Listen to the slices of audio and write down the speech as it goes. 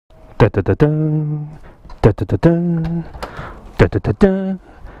Oh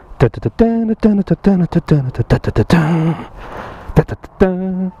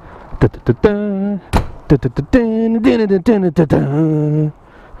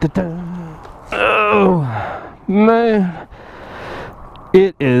man,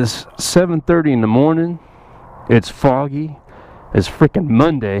 it is 7:30 in the morning. It's foggy. It's freaking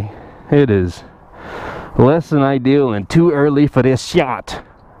Monday. It is less than ideal and too early for this shot.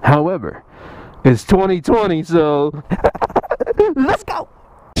 However, it's 2020, so let's go.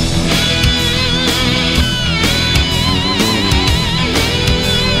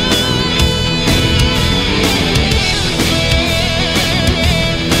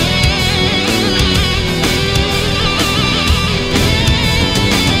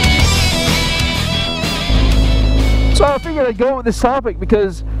 So I figured I'd go with this topic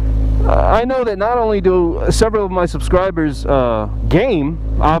because I know that not only do several of my subscribers game,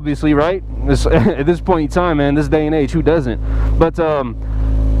 obviously, right? At this point in time, man, this day and age, who doesn't? But,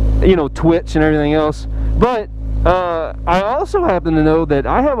 you know, Twitch and everything else. But I also happen to know that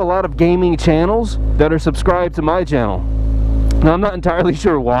I have a lot of gaming channels that are subscribed to my channel. Now, I'm not entirely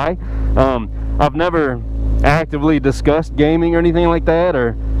sure why. I've never actively discussed gaming or anything like that,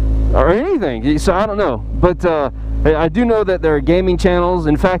 or anything, so I don't know. But I do know that there are gaming channels.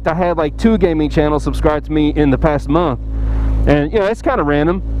 In fact, I had like 2 gaming channels subscribed to me in the past month. And, you know, it's kind of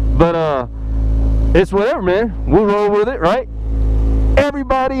random, but it's whatever, man. We'll roll with it, right?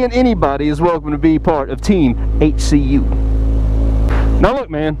 Everybody and anybody is welcome to be part of Team HCU. Now look,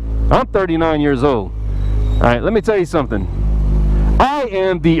 man, I'm 39 years old. All right, let me tell you something. I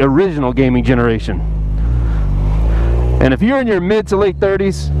am the original gaming generation. And if you're in your mid to late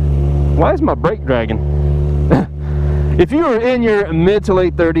 30s, why is my brake dragging? If you are in your mid to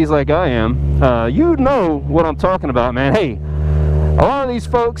late 30s like I am, you know what I'm talking about, man. Hey, a lot of these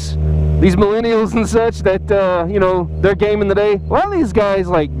folks, these millennials and such that, you know, they're gaming today, a lot of these guys,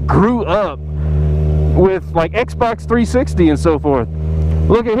 like, grew up with, like, Xbox 360 and so forth.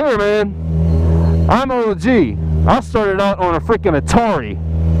 Look at here, man. I'm OG. I started out on a freaking Atari.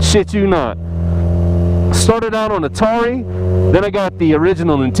 Shit you not. Started out on Atari, then I got the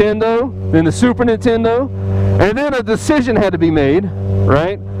original Nintendo, then the Super Nintendo, and then a decision had to be made,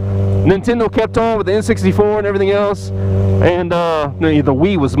 right? Nintendo kept on with the N64 and everything else, and the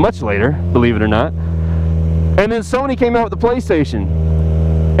Wii was much later, believe it or not. And then Sony came out with the PlayStation,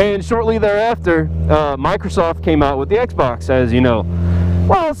 and shortly thereafter, Microsoft came out with the Xbox, as you know.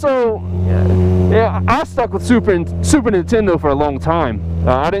 Well, so yeah, I stuck with Super Nintendo for a long time.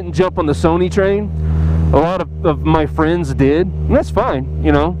 I didn't jump on the Sony train. A lot of my friends did, and that's fine,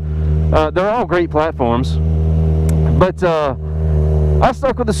 you know. They're all great platforms. But I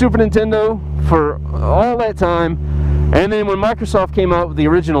stuck with the Super Nintendo for all that time, and then when Microsoft came out with the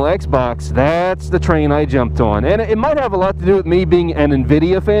original Xbox, that's the train I jumped on. And it might have a lot to do with me being an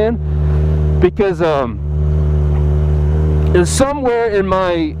NVIDIA fan, because somewhere in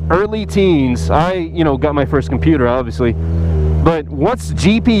my early teens, I, you know, got my first computer, obviously. But once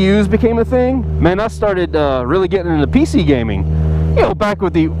GPUs became a thing, man, I started really getting into PC gaming. You know, back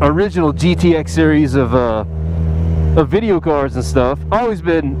with the original GTX series of video cards and stuff. Always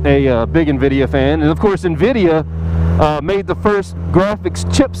been a big NVIDIA fan, and of course NVIDIA made the first graphics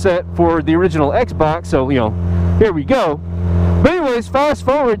chipset for the original Xbox. So, you know, here we go. But anyways, fast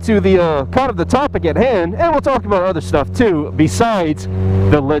forward to the kind of the topic at hand, and we'll talk about other stuff too besides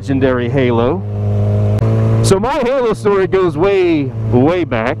the legendary Halo. So my Halo story goes way, way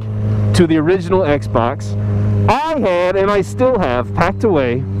back to the original Xbox. I had, and I still have, packed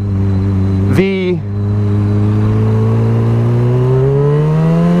away the...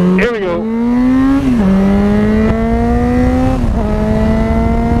 Here we go.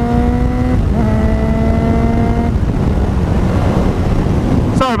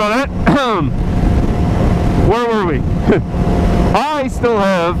 Sorry about that. Where were we? I still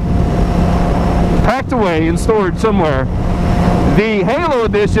have packed away and stored somewhere the Halo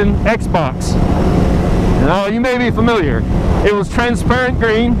Edition Xbox. Now, you may be familiar. It was transparent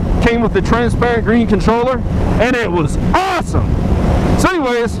green, came with the transparent green controller, and it was awesome. So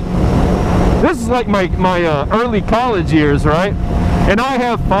anyways, this is like my early college years, right? And I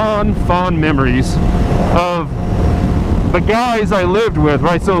have fond memories of the guys I lived with,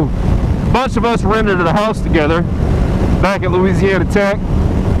 right? So a bunch of us rented a house together back at Louisiana Tech,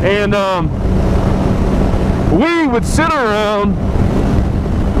 and we would sit around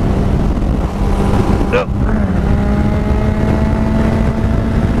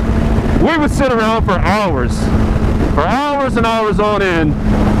for hours and hours on end,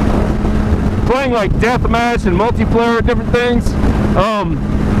 playing like deathmatch and multiplayer, different things.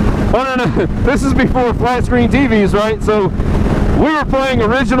 Oh no, this is before flat screen TVs, right? So we were playing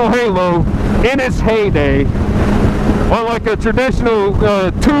original Halo in its heyday on like a traditional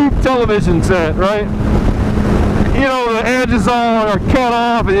tube television set, right? You know, the edges are cut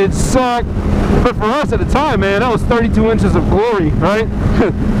off, and it sucked. But for us at the time, man, that was 32 inches of glory, right?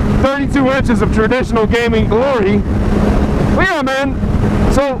 32 inches of traditional gaming glory. Well, yeah, man.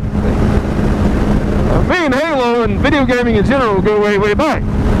 So me and Halo and video gaming in general go way, way back.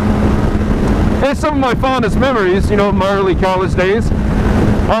 And some of my fondest memories, you know, my early college days,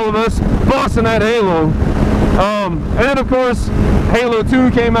 all of us busting that Halo. And then, of course, Halo 2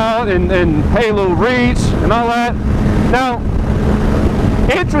 came out, and Halo Reach, and all that. Now,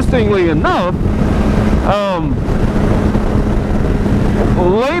 interestingly enough,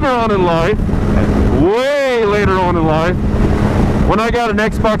 later on in life, way later on in life, when I got an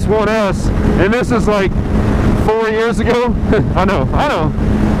Xbox One S, and this is like 4 years ago. I know.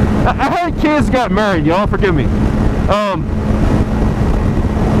 I had kids, got married, y'all, forgive me.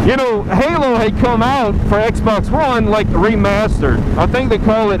 You know, Halo had come out for Xbox One, like remastered. I think they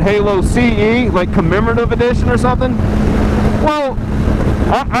call it Halo CE, like commemorative edition or something. Well,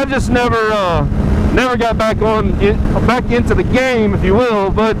 I just never got back into the game, if you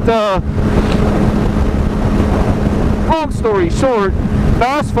will. But long story short,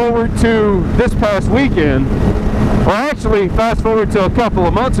 fast forward to this past weekend, or actually fast forward to a couple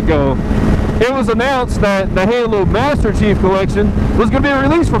of months ago, it was announced that the Halo Master Chief Collection was going to be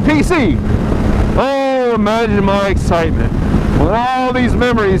released for PC. Oh, imagine my excitement when all these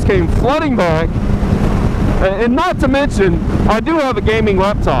memories came flooding back. And not to mention, I do have a gaming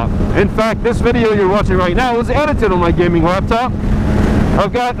laptop. In fact, this video you're watching right now was edited on my gaming laptop.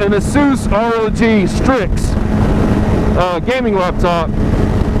 I've got an Asus ROG Strix gaming laptop.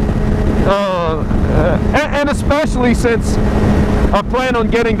 And especially since I plan on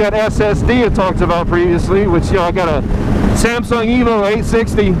getting that SSD I talked about previously, which, you know, I got a Samsung Evo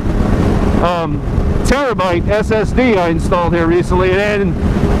 860 terabyte SSD I installed here recently, and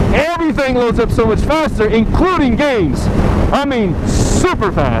everything loads up so much faster, including games. I mean,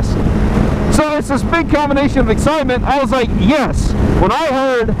 super fast. So it's this big combination of excitement. I was like, yes. When I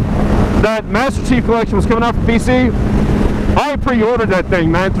heard that Master Chief Collection was coming out for PC, I pre-ordered that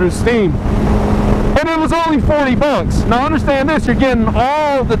thing, man, through Steam. And it was only 40 bucks. Now understand this, you're getting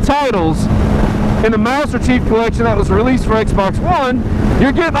all the titles in the Master Chief Collection that was released for Xbox One.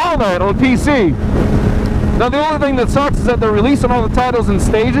 You're getting all that on PC. Now the only thing that sucks is that they're releasing all the titles in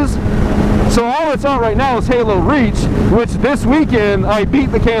stages. So all that's out right now is Halo Reach, which this weekend I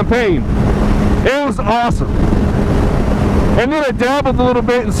beat the campaign. It was awesome. And then I dabbled a little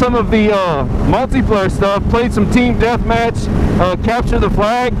bit in some of the multiplayer stuff, played some team deathmatch, capture the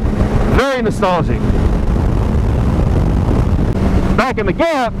flag. Very nostalgic. Back in the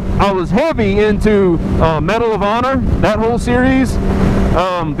gap, I was heavy into Medal of Honor, that whole series,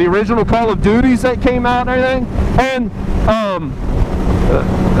 the original Call of Duties that came out and everything, and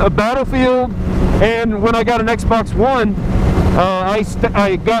a Battlefield. And when I got an Xbox One,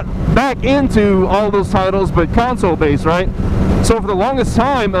 I got back into all those titles, but console-based, right? So for the longest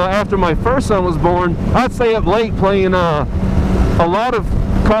time, after my first son was born, I'd stay up late playing a lot of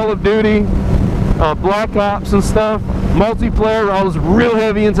Call of Duty, Black Ops and stuff, multiplayer. I was real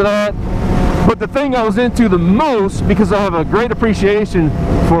heavy into that. But the thing I was into the most, because I have a great appreciation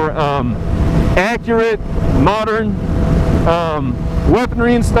for accurate, modern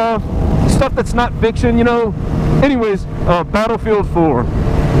weaponry and stuff that's not fiction, you know. Anyways, Battlefield 4.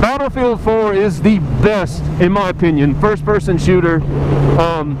 Battlefield 4 is the best, in my opinion, first-person shooter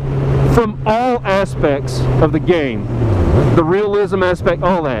from all aspects of the game. The realism aspect,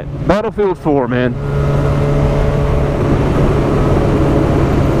 all that. Battlefield 4, man.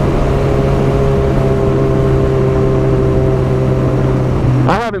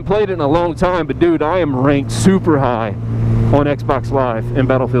 I haven't played it in a long time, but dude, I am ranked super high on Xbox Live in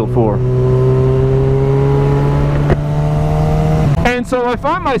Battlefield 4. And so I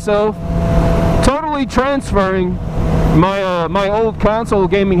find myself totally transferring my old console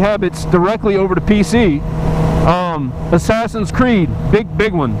gaming habits directly over to PC. Assassin's Creed,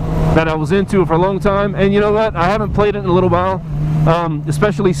 big one that I was into for a long time, and you know what, I haven't played it in a little while,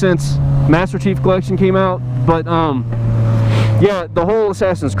 especially since Master Chief Collection came out. But yeah, the whole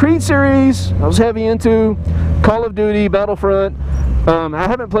Assassin's Creed series I was heavy into. Call of Duty, Battlefront. I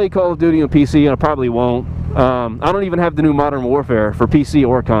haven't played Call of Duty on PC, and I probably won't. I don't even have the new Modern Warfare for PC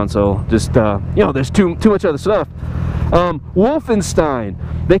or console. Just you know, there's too much other stuff. Wolfenstein.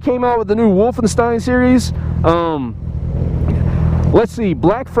 They came out with the new Wolfenstein series. Let's see,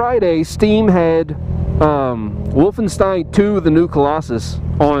 Black Friday, Steam had Wolfenstein 2: The New Colossus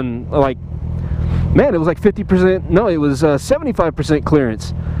on, like, man, it was like 50%, no, it was 75%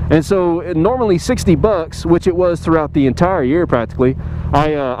 clearance. And so normally $60, which it was throughout the entire year practically,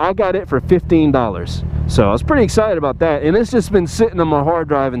 I got it for $15. So I was pretty excited about that, and it's just been sitting on my hard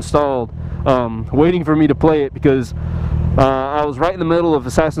drive installed, waiting for me to play it, because I was right in the middle of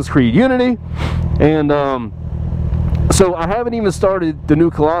Assassin's Creed Unity, and so I haven't even started the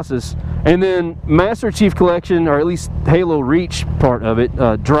new Colossus. And then Master Chief Collection, or at least Halo Reach part of it,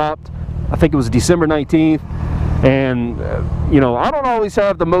 dropped. I think it was December 19th. And you know, I don't always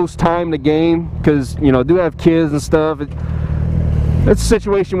have the most time to game, because, you know, I do have kids and stuff. It's a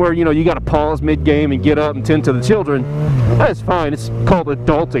situation where, you know, you got to pause mid-game and get up and tend to the children. That's fine. It's called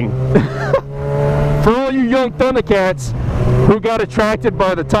adulting. For all you young Thundercats who got attracted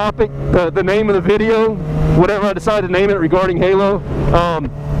by the topic, the name of the video, whatever I decided to name it regarding Halo,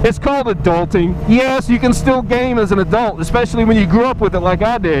 it's called adulting. Yes, you can still game as an adult, especially when you grew up with it like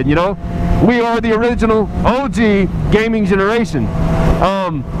I did, you know. We are the original OG gaming generation.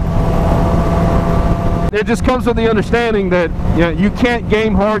 It just comes with the understanding that, you know, you can't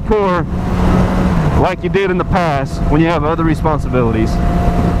game hardcore like you did in the past when you have other responsibilities.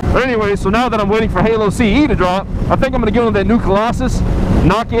 But anyway, so now that I'm waiting for Halo CE to drop, I think I'm going to get on that new Colossus,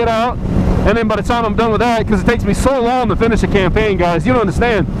 knock it out, and then by the time I'm done with that, because it takes me so long to finish a campaign, guys, you don't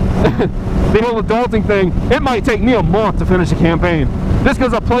understand. The whole adulting thing, it might take me a month to finish a campaign, just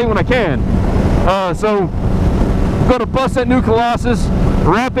because I play when I can. So I'm going to bust that new Colossus,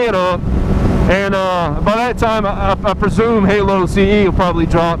 wrap it up, and by that time I presume Halo CE will probably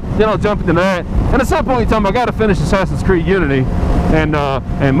drop. Then I'll jump into that, and at some point in time I got to finish Assassin's Creed Unity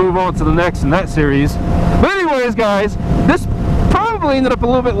and move on to the next in that series. But anyways, guys, this probably ended up a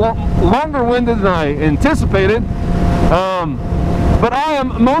little bit longer-winded than I anticipated, but I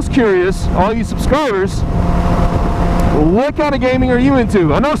am most curious, all you subscribers, what kind of gaming are you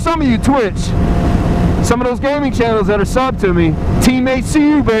into? I know some of you Twitch, some of those gaming channels that are subbed to me, Team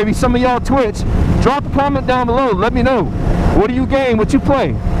HCU, baby, some of y'all Twitch. Drop a comment down below, let me know. What do you game, what you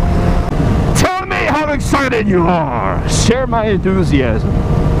play? Tell me how excited you are. Share my enthusiasm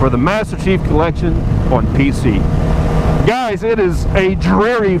for the Master Chief Collection on PC. Guys, it is a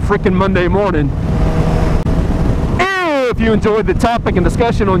dreary freaking Monday morning. If you enjoyed the topic and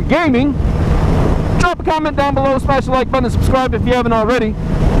discussion on gaming, drop a comment down below, smash the like button, and subscribe if you haven't already.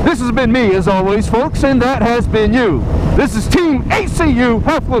 This has been me, as always, folks, and that has been you. This is Team HCU,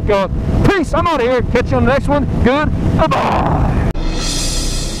 Half Look Up. Peace, I'm out of here. Catch you on the next one. Goodbye.